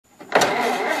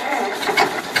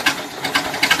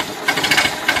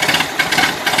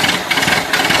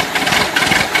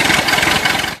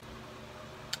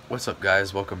What's up,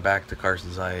 guys? Welcome back to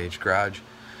Carson's IH Garage.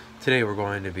 Today we're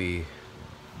going to be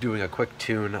doing a quick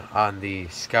tune on the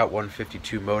Scout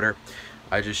 152 motor.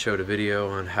 I just showed a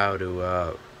video on how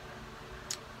to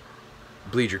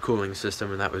bleed your cooling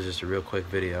system, and that was just a real quick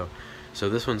video. So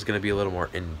this one's going to be a little more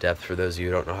in-depth for those of you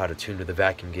who don't know how to tune to the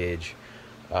vacuum gauge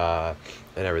and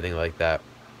everything like that.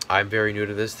 I'm very new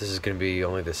to this. This is going to be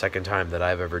only the second time that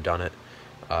I've ever done it.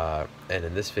 And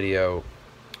in this video,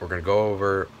 we're going to go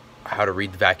over how to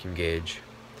read the vacuum gauge,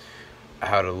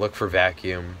 how to look for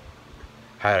vacuum,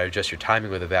 how to adjust your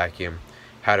timing with a vacuum,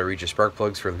 how to read your spark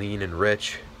plugs for lean and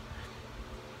rich,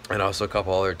 and also a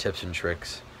couple other tips and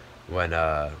tricks when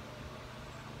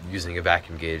using a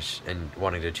vacuum gauge and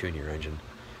wanting to tune your engine.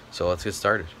 So let's get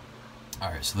started.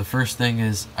 Alright, so the first thing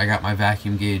is I got my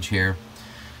vacuum gauge here.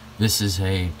 This is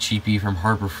a cheapie from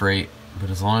Harbor Freight, but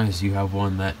as long as you have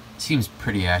one that seems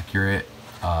pretty accurate,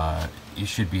 you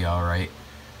should be alright.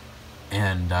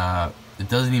 And it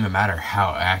doesn't even matter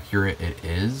how accurate it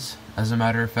is, as a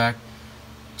matter of fact,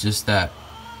 just that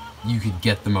you could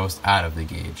get the most out of the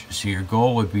gauge. So your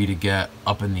goal would be to get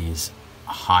up in these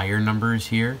higher numbers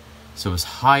here. So as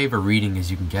high of a reading as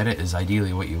you can get it is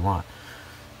ideally what you want.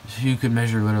 So you could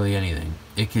measure literally anything.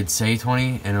 It could say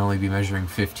 20 and only be measuring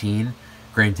 15.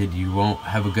 Granted, you won't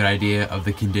have a good idea of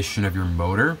the condition of your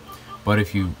motor, but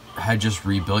if you had just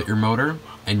rebuilt your motor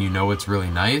and you know it's really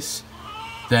nice,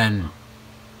 then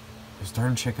there's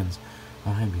darn chickens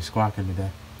behind me squawking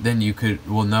today. Then you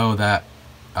will know that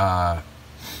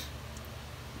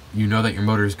your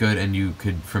motor is good, and you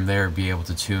could from there be able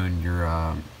to tune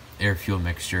your air fuel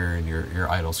mixture and your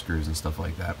idle screws and stuff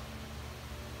like that.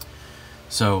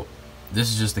 So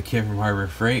this is just a kit from Harbor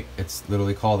Freight. It's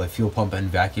literally called a fuel pump and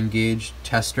vacuum gauge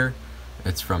tester.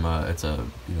 It's from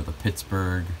the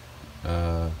Pittsburgh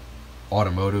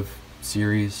automotive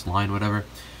series line, whatever.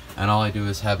 And all I do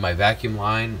is have my vacuum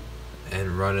line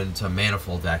and run into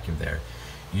manifold vacuum there.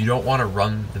 You don't want to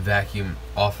run the vacuum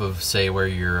off of, say, where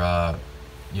your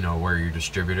where your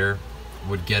distributor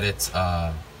would get its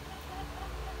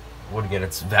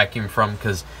vacuum from,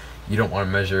 because you don't want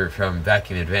to measure from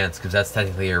vacuum advance, because that's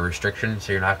technically a restriction.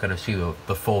 So you're not going to see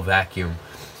the full vacuum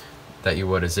that you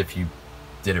would as if you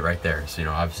did it right there. So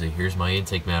obviously here's my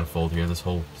intake manifold here, this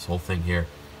whole thing here,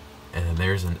 and then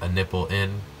there's a nipple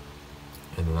in,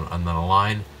 and then a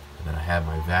line. And then I have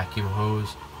my vacuum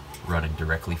hose running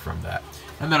directly from that.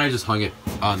 And then I just hung it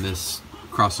on this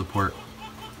cross support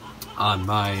on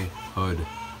my hood.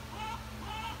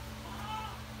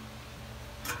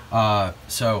 And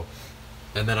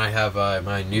then I have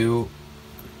my new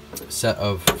set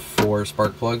of 4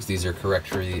 spark plugs. These are correct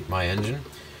for my engine.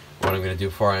 What I'm going to do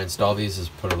before I install these is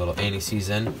put a little anti-seize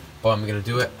in. But I'm going to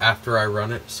do it after I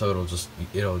run it, so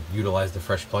it'll utilize the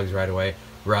fresh plugs right away,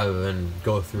 rather than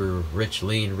go through rich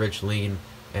lean,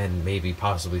 and maybe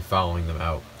possibly following them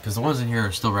out. Because the ones in here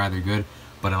are still rather good,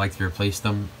 but I like to replace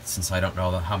them since I don't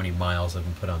know how many miles I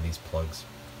can put on these plugs.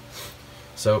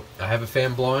 So I have a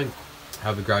fan blowing,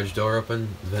 have the garage door open,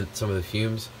 vent some of the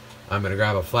fumes. I'm going to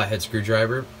grab a flathead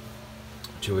screwdriver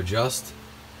to adjust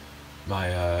my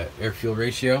air fuel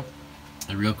ratio.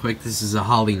 And real quick, this is a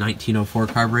Holley 1904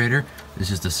 carburetor. It's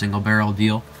just a single barrel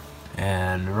deal.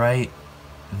 And right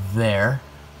there,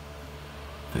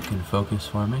 if it can focus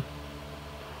for me,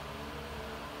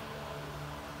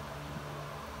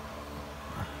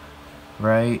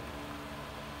 right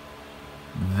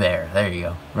there you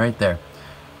go, right there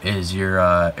is your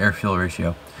air fuel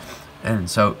ratio. And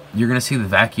so you're gonna see the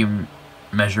vacuum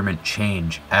measurement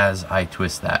change as I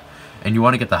twist that, and you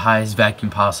want to get the highest vacuum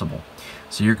possible.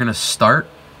 So you're gonna start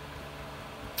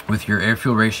with your air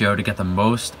fuel ratio to get the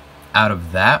most out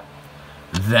of that.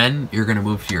 Then you're going to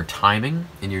move to your timing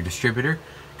in your distributor.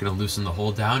 You're going to loosen the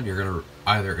hole down. You're going to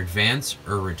either advance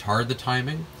or retard the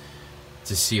timing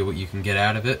to see what you can get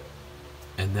out of it.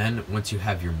 And then once you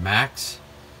have your max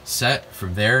set,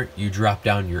 from there you drop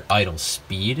down your idle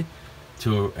speed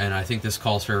to, and I think this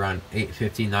calls for around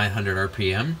 850, 900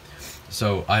 RPM.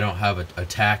 So I don't have a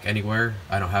tach anywhere.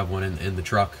 I don't have one in the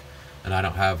truck, and I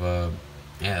don't have a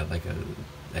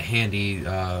handy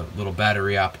little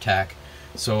battery op tach.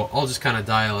 So I'll just kind of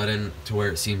dial it in to where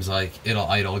it seems like it'll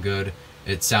idle good,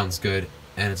 it sounds good,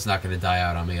 and it's not going to die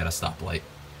out on me at a stoplight.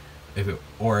 If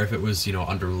it was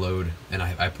under load and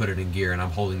I put it in gear and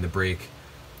I'm holding the brake,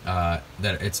 that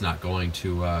it's not going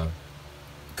to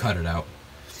cut it out.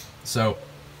 So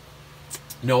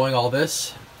knowing all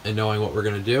this and knowing what we're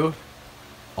going to do,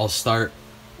 I'll start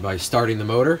by starting the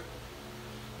motor,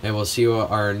 and we'll see what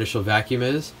our initial vacuum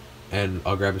is, and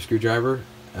I'll grab a screwdriver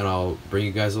and I'll bring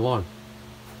you guys along.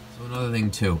 So another thing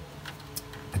too,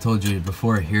 I told you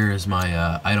before, here is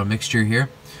my idle mixture here.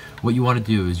 what you want to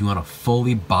do is you want to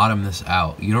fully bottom this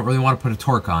out. You don't really want to put a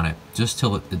torque on it, just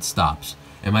till it stops.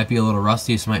 It might be a little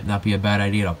rusty, so it might not be a bad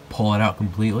idea to pull it out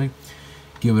completely.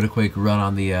 Give it a quick run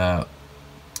on the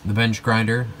bench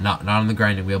grinder, not on the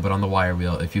grinding wheel, but on the wire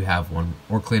wheel if you have one,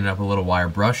 or clean it up with a little wire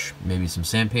brush, maybe some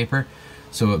sandpaper,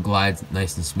 so it glides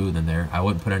nice and smooth in there. I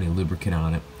wouldn't put any lubricant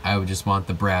on it. I would just want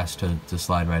the brass to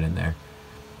slide right in there.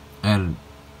 And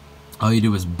all you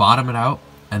do is bottom it out,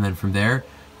 and then from there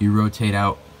you rotate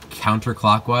out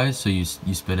counterclockwise, so you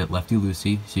spin it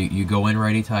lefty-loosey. So you go in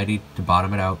righty-tighty to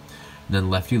bottom it out, then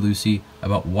lefty-loosey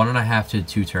about 1.5 to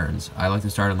 2 turns. I like to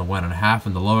start on the 1.5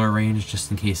 in the lower range,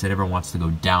 just in case it ever wants to go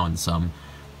down some.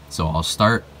 So I'll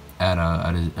start at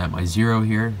my 0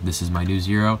 here. This is my new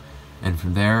 0, and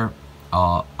from there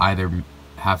I'll either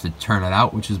have to turn it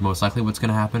out, which is most likely what's going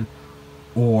to happen,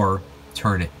 or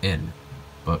turn it in.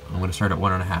 But I'm going to start at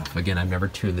 1.5. Again, I've never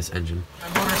tuned this engine. My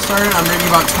motor started, I'm rating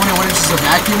about 21 inches of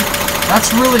vacuum.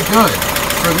 That's really good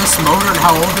for this motor and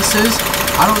how old this is.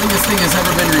 I don't think this thing has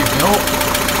ever been rebuilt.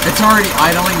 It's already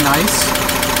idling nice.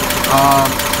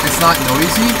 It's not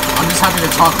noisy. I'm just having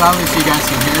to talk loudly so you guys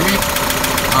can hear me.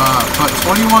 But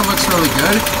 21 looks really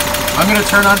good. I'm going to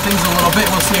turn on things a little bit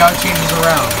and we'll see how it changes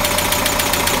around.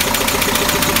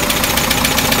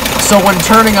 So when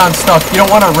turning on stuff, you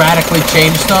don't want to radically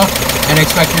change stuff and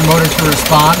expect your motor to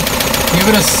respond. Give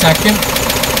it a second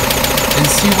and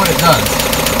see what it does.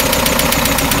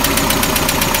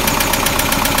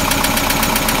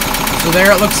 So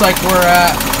there it looks like we're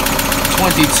at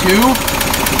 22.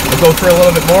 We'll go for a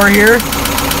little bit more here.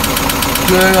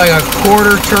 Doing like a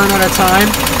quarter turn at a time.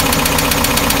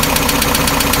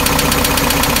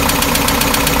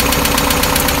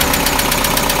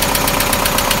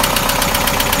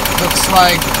 Looks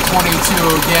like 22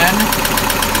 again.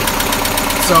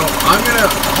 So I'm gonna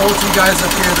hold you guys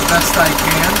up here the best I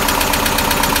can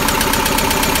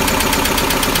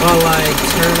while I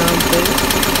turn on things.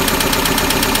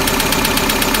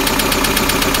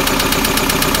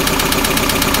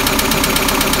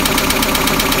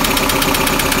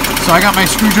 So I got my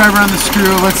screwdriver on the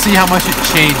screw. Let's see how much it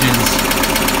changes.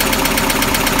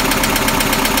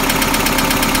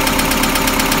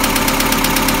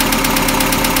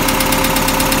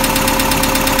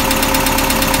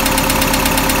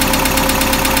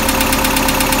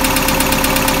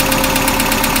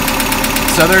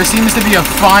 So there seems to be a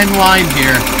fine line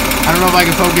here. I don't know if I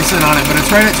can focus in on it, but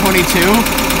it's right at 22.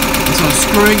 And so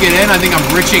screwing it in, I think I'm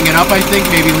riching it up, I think,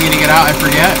 maybe leaning it out, I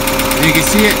forget. And you can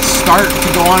see it start to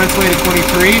go on its way to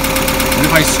 23. And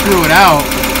if I screw it out,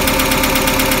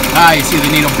 you see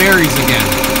the needle buries again.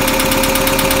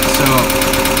 So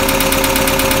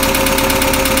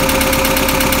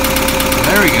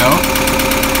there we go.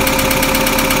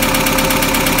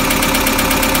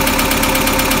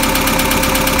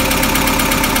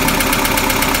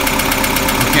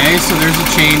 Okay, so there's a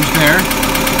change there.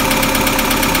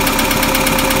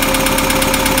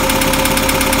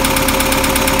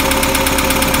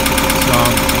 So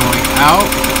I'm going out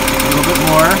a little bit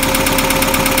more.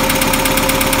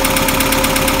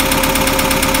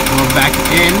 Going back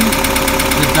in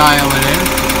to dial it in.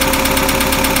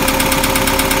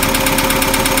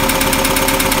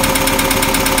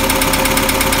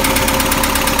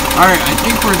 Alright, I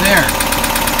think we're there.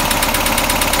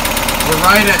 We're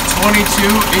right at 22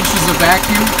 inches of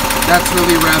vacuum. That's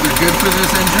really rather good for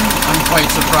this engine. I'm quite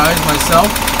surprised myself.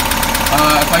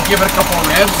 If I give it a couple of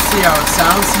revs, see how it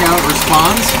sounds, see how it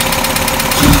responds.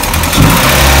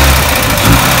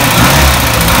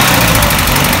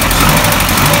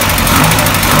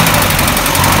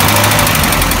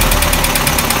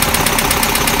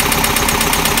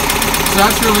 So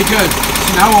that's really good.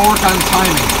 So now we'll work on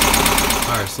timing.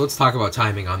 Alright, so let's talk about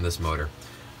timing on this motor.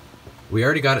 We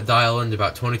already got it dialed into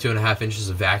about 22.5 inches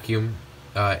of vacuum.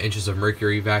 Inches of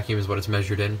mercury vacuum is what it's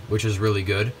measured in, which is really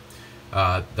good.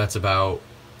 That's about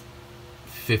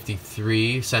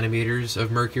 53 centimeters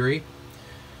of mercury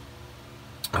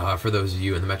for those of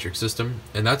you in the metric system.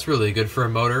 And that's really good for a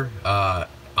motor.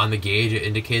 On the gauge, it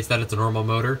indicates that it's a normal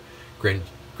motor.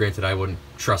 Granted, I wouldn't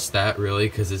trust that, really,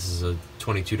 because this is a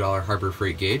 $22 Harbor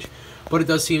Freight gauge. But it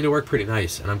does seem to work pretty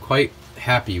nice, and I'm quite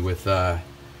happy with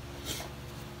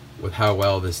how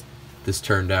well this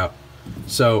turned out.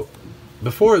 So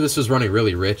before, this was running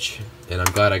really rich, and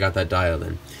I'm glad I got that dialed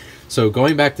in. So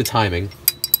going back to timing,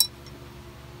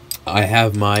 I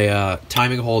have my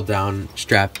timing hold down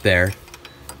strapped there,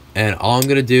 and all I'm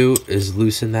gonna do is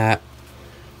loosen that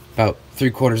about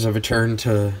 3/4 of a turn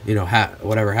to, you know, half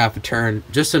a turn,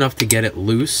 just enough to get it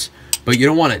loose. But you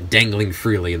don't want it dangling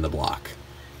freely in the block.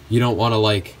 You don't want to,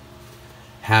 like,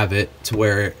 have it to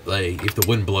where, like, if the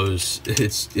wind blows,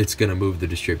 it's gonna move the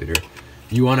distributor.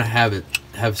 You want to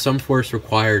have some force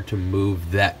required to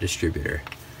move that distributor.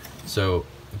 So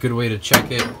a good way to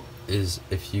check it is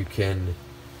if you can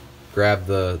grab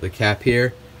the cap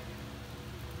here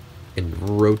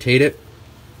and rotate it,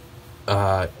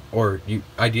 or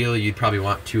ideally you'd probably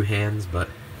want two hands, but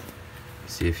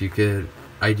see if you could,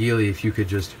 ideally if you could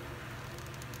just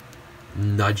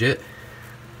nudge it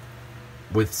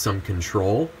with some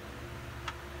control,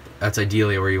 that's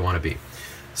ideally where you want to be.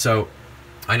 So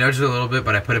I nudged it a little bit,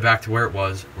 but I put it back to where it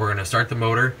was. We're going to start the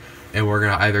motor, and we're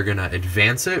either going to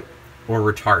advance it or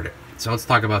retard it. So let's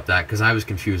talk about that, because I was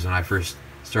confused when I first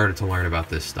started to learn about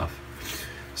this stuff.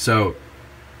 So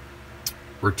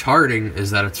retarding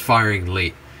is that it's firing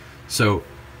late. So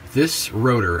this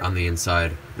rotor on the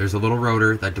inside, there's a little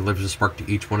rotor that delivers a spark to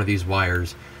each one of these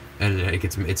wires, and it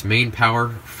gets its main power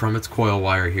from its coil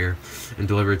wire here and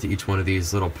deliver it to each one of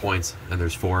these little points, and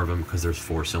there's 4 of them because there's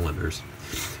 4 cylinders.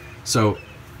 So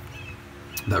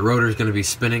that rotor is going to be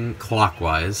spinning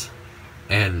clockwise,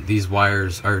 and these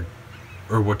wires are,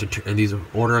 and these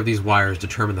order of these wires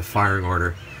determine the firing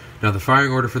order. Now the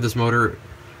firing order for this motor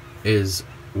is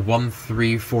 1,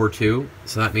 3, 4, 2.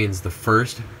 So that means the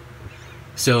first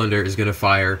cylinder is going to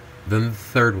fire, then the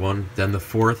third one, then the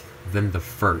fourth, then the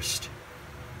first.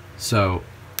 So,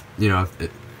 you know,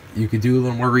 you could do a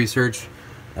little more research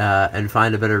and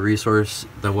find a better resource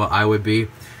than what I would be.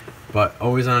 But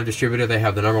always on a distributor, they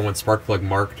have the number 1 spark plug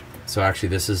marked. So actually,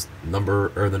 this is the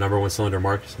number 1 cylinder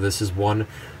marked. So this is 1.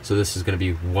 So this is going to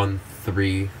be 1,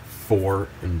 3, 4,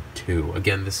 and 2.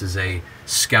 Again, this is a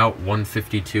Scout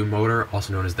 152 motor,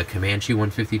 also known as the Comanche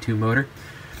 152 motor.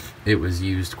 It was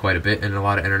used quite a bit in a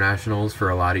lot of internationals for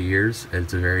a lot of years.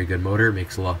 It's a very good motor. It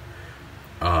makes a lot,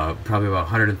 probably about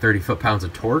 130 foot-pounds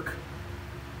of torque,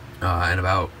 and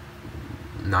about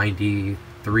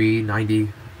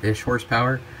 90-ish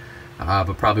horsepower.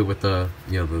 But probably with the,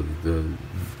 you know, the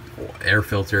air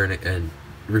filter and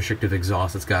restrictive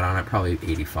exhaust it's got on it, probably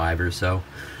 85 or so.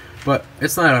 But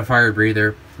it's not a fire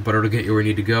breather, but it'll get you where you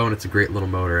need to go, and it's a great little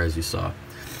motor, as you saw.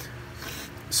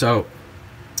 So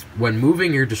when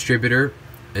moving your distributor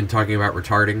and talking about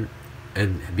retarding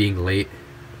and being late,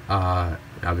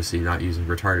 obviously not using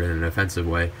retarded in an offensive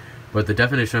way, but the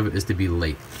definition of it is to be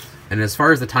late. And as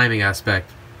far as the timing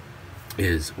aspect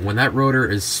is, when that rotor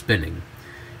is spinning,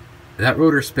 that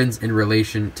rotor spins in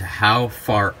relation to how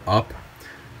far up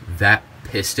that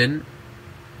piston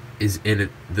is in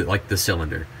it, like the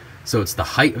cylinder. So it's the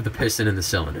height of the piston in the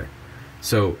cylinder.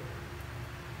 So,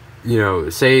 you know,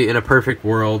 say in a perfect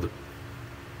world,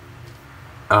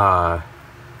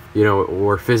 you know,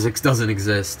 where physics doesn't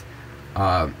exist,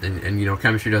 and you know,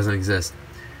 chemistry doesn't exist,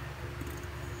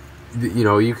 you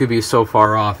know, you could be so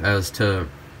far off as to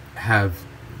have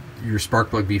your spark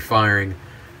plug be firing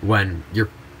when your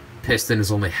piston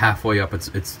is only halfway up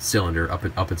its cylinder,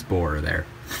 up its bore there.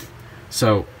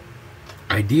 So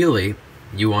ideally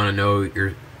you want to know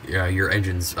your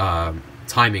engine's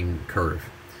timing curve.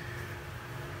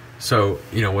 So,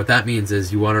 you know, what that means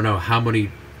is you want to know how many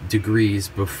degrees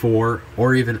before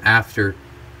or even after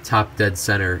top dead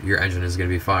center your engine is going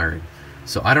to be firing.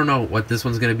 So I don't know what this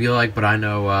one's going to be like, but I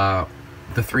know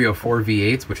the 304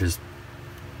 V8s, which is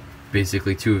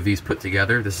basically 2 of these put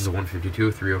together. This is a 152,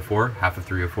 a 304. Half of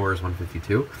 304 is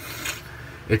 152.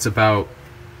 It's about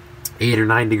 8 or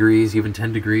 9 degrees, even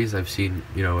 10 degrees. I've seen,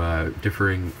 you know,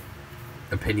 differing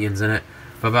opinions in it,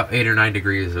 but about 8 or 9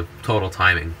 degrees of total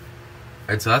timing.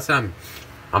 And so that's what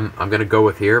I'm gonna go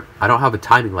with here. I don't have a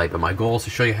timing light, but my goal is to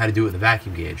show you how to do it with a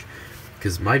vacuum gauge,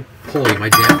 because my pulley, my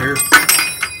dampener,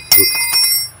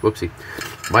 whoopsie,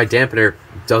 my dampener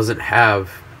doesn't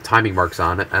have timing marks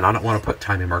on it, and I don't want to put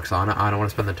timing marks on it. I don't want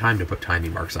to spend the time to put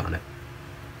timing marks on it.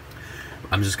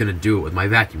 I'm just going to do it with my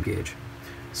vacuum gauge.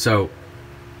 So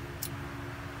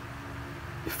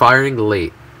firing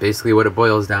late, basically what it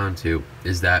boils down to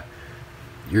is that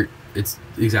it's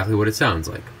exactly what it sounds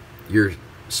like. Your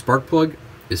spark plug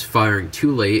is firing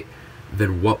too late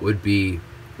than what would be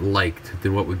liked,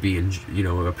 than what would be, you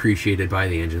know, appreciated by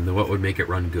the engine, than what would make it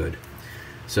run good.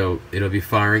 So it'll be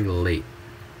firing late.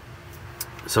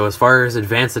 So as far as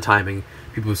advance the timing,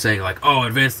 people are saying like, oh,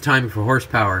 advance the timing for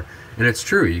horsepower. And it's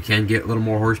true, you can get a little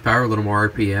more horsepower, a little more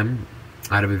RPM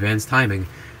out of advanced timing.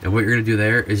 And what you're going to do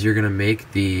there is you're going to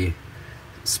make the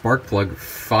spark plug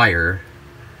fire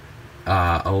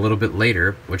a little bit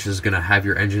later, which is going to have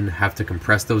your engine have to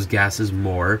compress those gases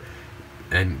more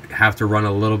and have to run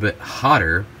a little bit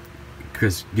hotter,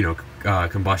 because, you know,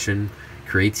 combustion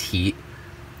creates heat.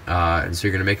 And so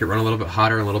you're going to make it run a little bit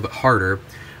hotter, a little bit harder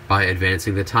by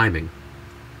advancing the timing.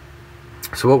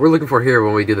 So what we're looking for here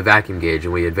when we do the vacuum gauge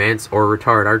and we advance or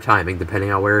retard our timing,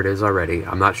 depending on where it is already.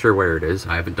 I'm not sure where it is.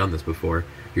 I haven't done this before.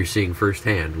 You're seeing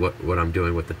firsthand what I'm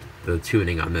doing with the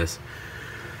tuning on this.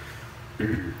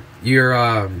 You're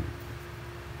going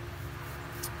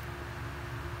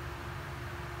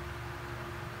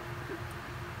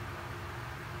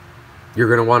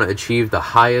to want to achieve the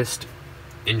highest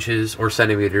inches or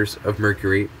centimeters of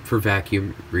mercury for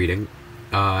vacuum reading,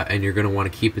 and you're going to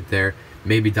want to keep it there.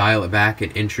 Maybe dial it back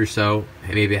an inch or so,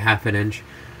 maybe a half an inch,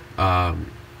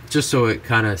 just so it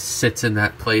kind of sits in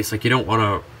that place. Like, you don't want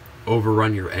to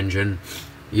overrun your engine.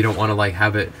 You don't want to like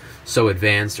have it so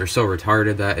advanced or so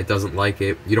retarded that it doesn't like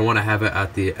it. You don't want to have it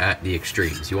at the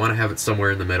extremes. You want to have it somewhere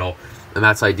in the middle, and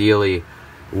that's ideally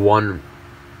 1/2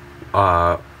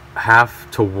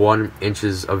 to 1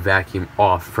 inches of vacuum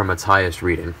off from its highest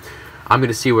reading. I'm going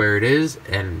to see where it is,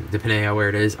 and depending on where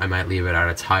it is, I might leave it at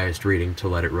its highest reading to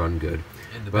let it run good.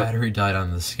 And the battery died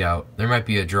on the Scout. There might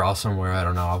be a draw somewhere, I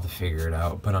don't know, I'll have to figure it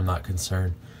out, but I'm not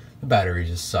concerned. The battery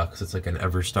just sucks. It's like an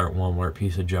Everstart Walmart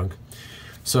piece of junk.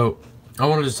 So, I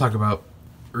want to just talk about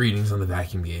readings on the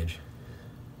vacuum gauge.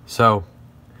 So,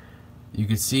 you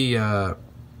can see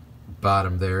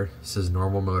bottom there, it says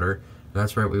normal motor.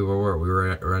 That's right, we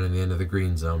were running the end of the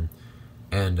green zone.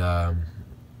 And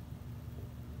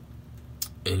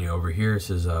you know, over here it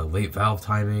says late valve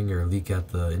timing or leak at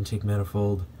the intake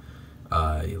manifold,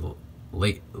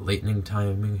 latening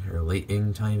timing or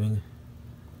late-ing timing,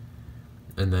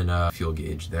 and then fuel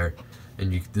gauge there.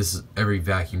 And every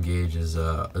vacuum gauge is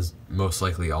most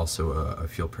likely also a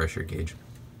fuel pressure gauge.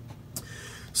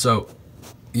 So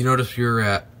you notice you're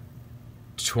at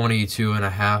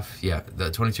 22.5, yeah, the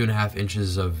 22.5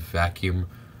 inches of vacuum,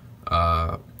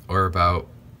 or about,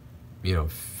 you know,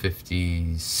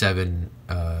 57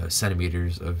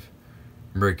 centimeters of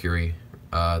mercury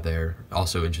there.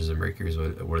 Also inches of mercury is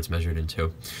what it's measured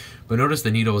into. But notice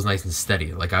the needle was nice and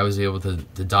steady. Like, I was able to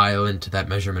dial into that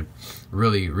measurement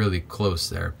really, really close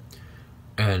there.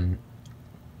 And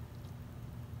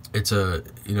it's and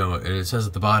it says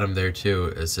at the bottom there too,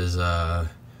 it says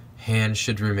hand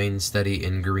should remain steady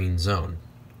in green zone.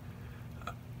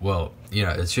 Well, you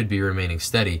know, it should be remaining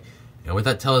steady. And what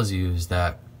that tells you is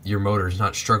that your motor is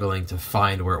not struggling to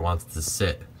find where it wants to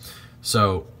sit.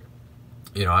 So,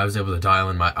 you know, I was able to dial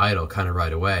in my idle kind of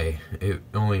right away. It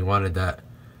only wanted that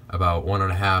about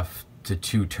 1.5 to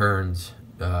 2 turns,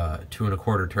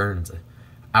 2.25 turns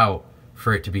out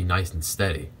for it to be nice and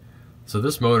steady. So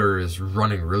this motor is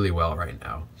running really well right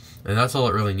now. And that's all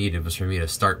it really needed, was for me to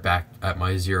start back at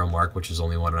my 0 mark, which is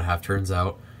only 1.5 turns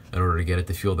out, in order to get it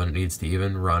the fuel that it needs to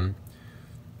even run.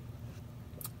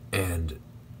 And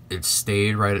it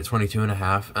stayed right at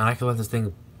 22.5, and I could let this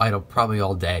thing idle probably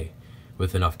all day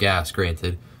with enough gas,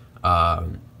 granted,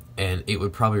 and it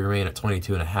would probably remain at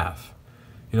 22.5.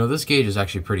 You know, this gauge is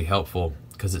actually pretty helpful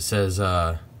because it says,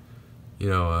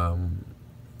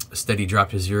 steady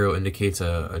drop to 0 indicates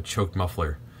a choked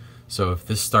muffler. So if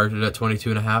this started at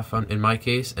 22.5 in my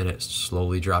case, and it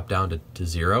slowly dropped down to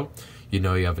 0, you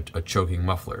know you have a choking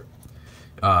muffler.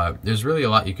 There's really a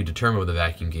lot you could determine with a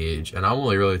vacuum gauge, and I'm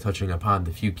only really touching upon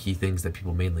the few key things that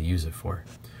people mainly use it for.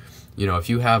 You know, if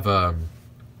you have a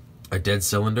dead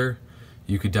cylinder,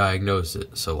 you could diagnose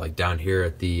it. So like down here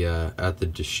at the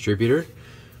distributor,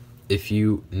 if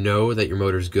you know that your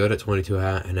motor's good at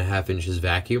 22.5 inches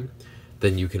vacuum,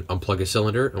 then you can unplug a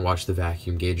cylinder and watch the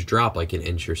vacuum gauge drop like an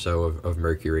inch or so of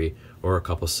mercury, or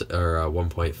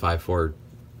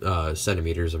 1.54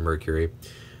 centimeters of mercury.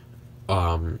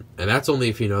 And that's only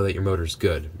if you know that your motor's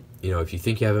good. You know, if you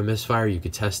think you have a misfire, you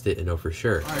could test it and know for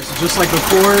sure. Alright, so just like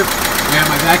before, I have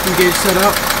my vacuum gauge set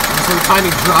up, and so the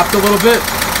timing dropped a little bit.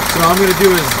 So all I'm going to do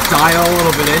is dial a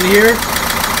little bit in here,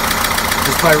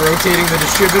 just by rotating the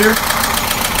distributor.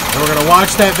 And we're going to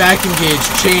watch that vacuum gauge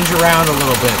change around a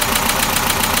little bit.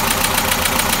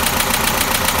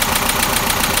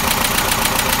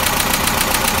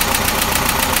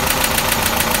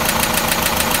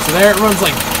 So there it runs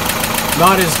like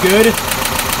not as good,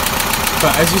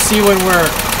 but as you see when we're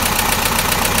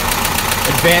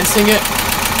advancing it,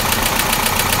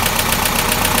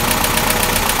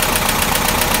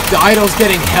 the idle's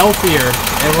getting healthier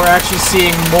and we're actually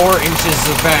seeing more inches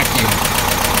of vacuum.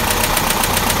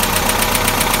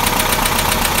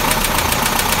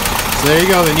 So there you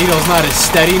go, the needle's not as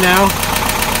steady now,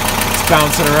 it's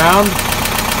bouncing around.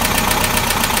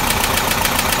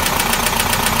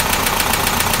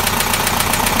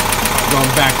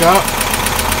 Going back up.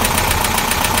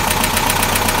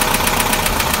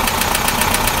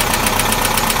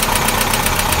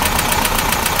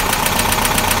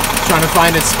 Trying to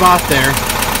find its spot there.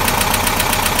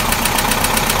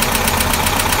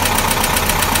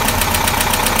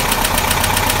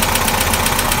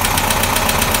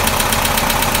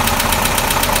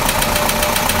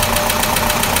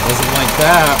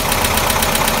 that.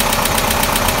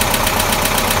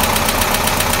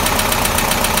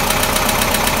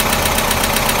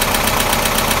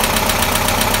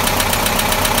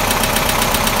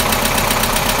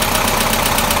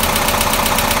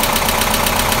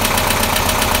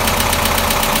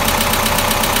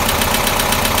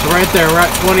 So right there, we're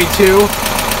at 22.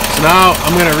 So now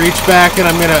I'm going to reach back and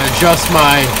I'm going to adjust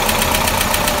my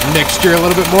mixture a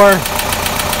little bit more.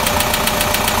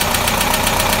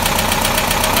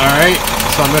 Alright,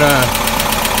 so I'm going to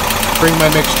bring my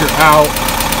mixture out.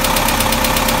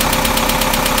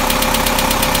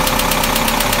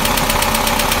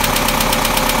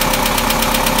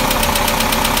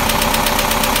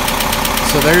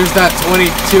 So there's that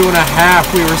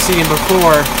 22.5 we were seeing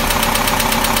before.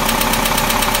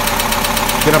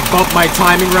 Gonna bump my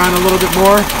timing around a little bit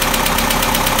more.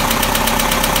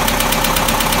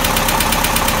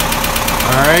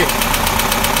 Alright.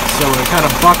 So it kind of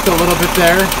bucked a little bit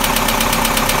there.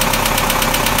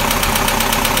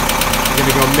 I'm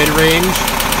gonna go mid-range.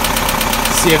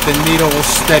 See if the needle will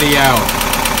steady out.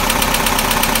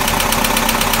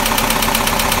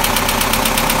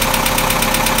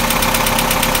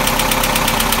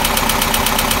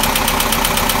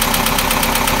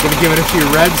 Gonna give it a few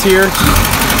revs here.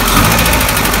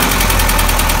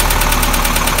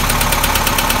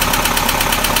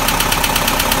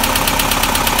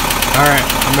 Alright,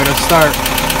 I'm gonna start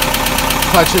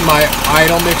touching my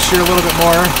idle mixture a little bit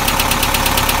more.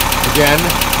 Again.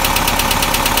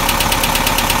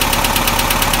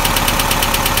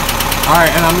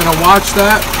 Alright, and I'm gonna watch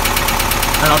that.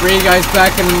 And I'll bring you guys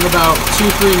back in about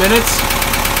 2-3 minutes.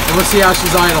 And we'll see how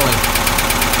she's idling.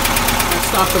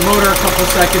 Stopped the motor a couple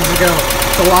seconds ago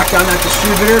to lock down that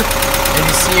distributor, and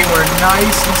you see we're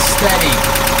nice and steady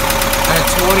at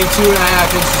 22.5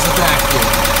 inches of vacuum.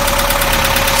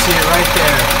 See it right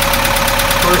there.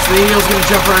 Of course, the needle's going to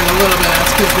jump around a little bit.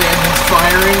 That's because the engine's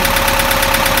firing.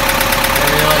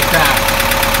 Maybe like that.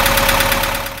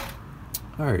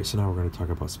 Alright, so now we're going to talk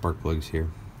about spark plugs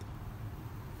here.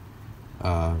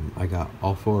 I got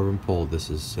all 4 of them pulled. This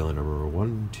is serial number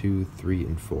 1, 2, 3,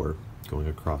 and 4. Going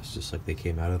across just like they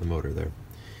came out of the motor there.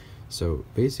 So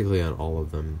basically on all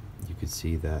of them you could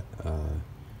see that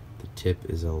the tip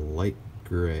is a light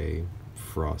gray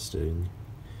frosting,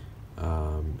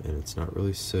 and it's not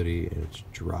really sooty and it's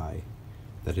dry.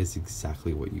 That is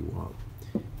exactly what you want.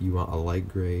 You want a light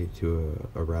gray to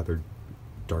a rather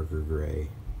darker gray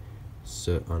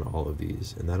soot on all of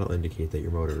these, and that'll indicate that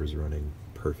your motor is running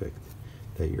perfect,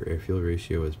 that your air-fuel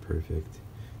ratio is perfect,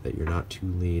 that you're not too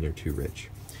lean or too rich.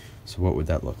 So what would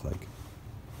that look like?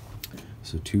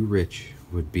 So too rich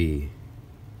would be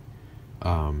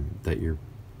that your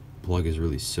plug is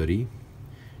really sooty.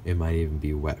 It might even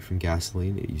be wet from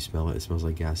gasoline. You smell it, it smells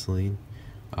like gasoline.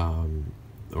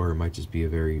 Or it might just be a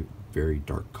very, very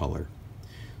dark color.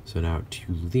 So now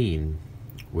too lean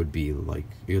would be like,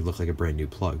 it would look like a brand new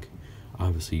plug.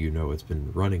 Obviously you know it's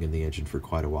been running in the engine for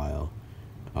quite a while,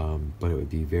 but it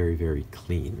would be very, very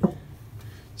clean.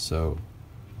 So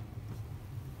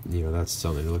you know, that's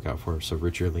something to look out for. So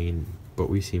rich or lean,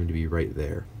 but we seem to be right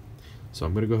there. So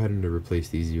I'm going to go ahead and replace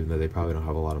these, even though they probably don't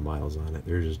have a lot of miles on it.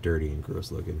 They're just dirty and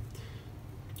gross looking.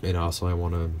 And also I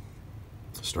want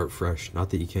to start fresh.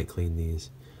 Not that you can't clean these,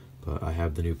 but I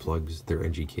have the new plugs. They're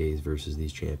NGKs versus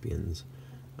these Champions.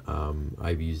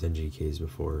 I've used NGKs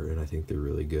before, and I think they're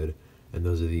really good. And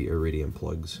those are the Iridium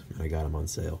plugs. I got them on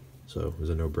sale, so it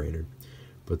was a no-brainer.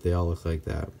 But they all look like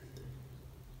that.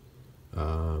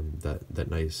 That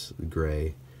nice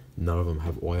gray. None of them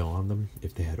have oil on them.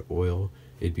 If they had oil,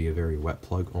 it'd be a very wet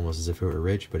plug, almost as if it were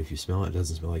rich. But if you smell it, it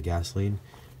doesn't smell like gasoline.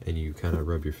 And you kind of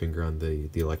rub your finger on the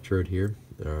electrode here,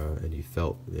 and you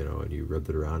felt, you know, and you rubbed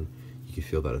it around, you can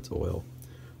feel that it's oil.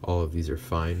 All of these are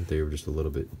fine. They were just a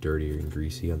little bit dirty and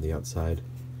greasy on the outside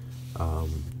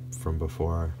from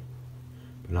before.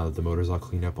 But now that the motor's all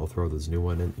cleaned up, I'll throw those new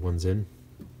ones in.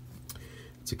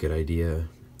 It's a good idea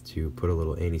to put a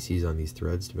little anti-seize on these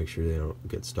threads to make sure they don't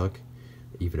get stuck,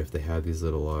 even if they have these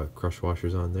little crush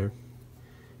washers on there,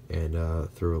 and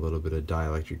throw a little bit of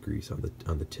dielectric grease on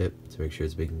the tip to make sure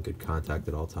it's making good contact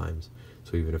at all times.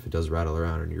 So even if it does rattle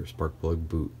around and your spark plug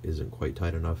boot isn't quite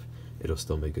tight enough, it'll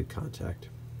still make good contact.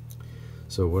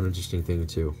 So one interesting thing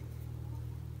too,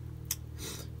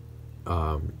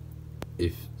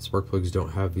 if spark plugs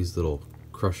don't have these little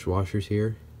crush washers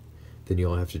here, then you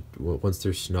only have to, once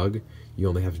they're snug, you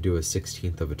only have to do a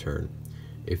 1/16 of a turn.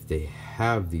 If they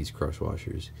have these crush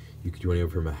washers, you could do anywhere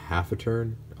from a half a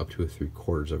turn up to a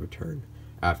 3/4 of a turn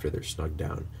after they're snugged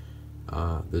down.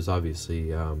 There's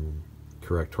obviously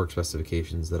correct torque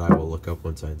specifications that I will look up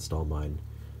once I install mine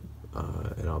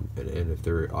and if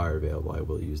they are available, I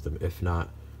will use them. If not,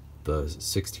 the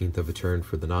 1/16 of a turn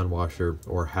for the non-washer,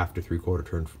 or half to 3/4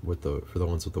 turn for the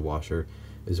ones with the washer,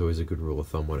 is always a good rule of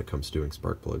thumb when it comes to doing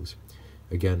spark plugs.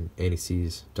 Again,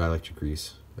 anti-seize, dielectric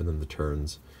grease, and then the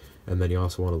turns, and then you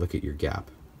also want to look at your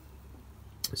gap.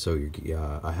 So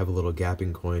I have a little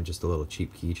gapping coin, just a little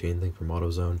cheap keychain thing from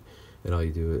AutoZone, and all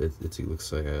you do it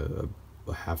looks like a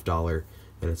 $50,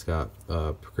 and it's got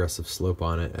a progressive slope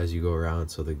on it as you go around,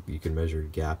 so that you can measure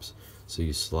gaps. So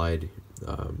you slide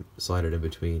it in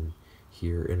between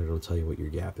here, and it'll tell you what your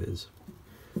gap is.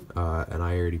 And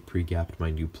I already pre-gapped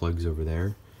my new plugs over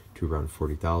there to around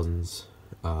 40,000s,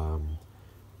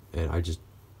 and I just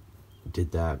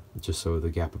did that just so the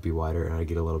gap would be wider and I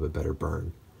get a little bit better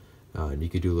burn. And you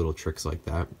could do little tricks like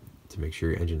that to make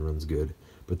sure your engine runs good.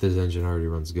 But this engine already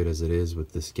runs good as it is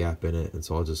with this gap in it, and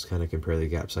so I'll just kind of compare the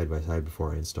gap side by side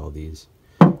before I install these.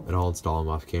 And I'll install them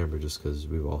off camera just because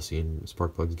we've all seen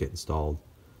spark plugs get installed.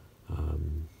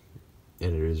 And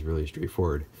it is really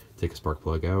straightforward. Take a spark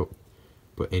plug out,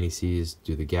 put anti-seize,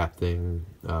 do the gap thing,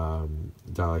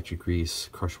 dielectric grease,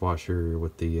 crush washer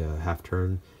with the half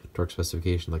turn, torque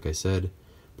specification like I said,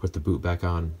 put the boot back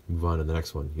on, move on to the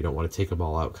next one. You don't want to take them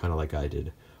all out kind of like I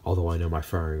did, although I know my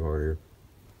firing order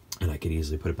and I could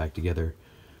easily put it back together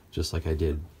just like I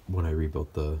did when I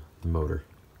rebuilt the motor.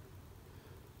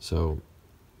 So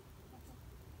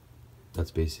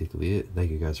that's basically it.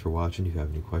 Thank you guys for watching. If you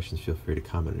have any questions, feel free to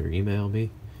comment or email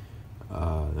me.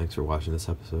 Thanks for watching this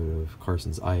episode of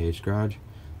Carson's IH Garage.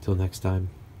 Till next time,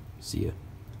 see ya.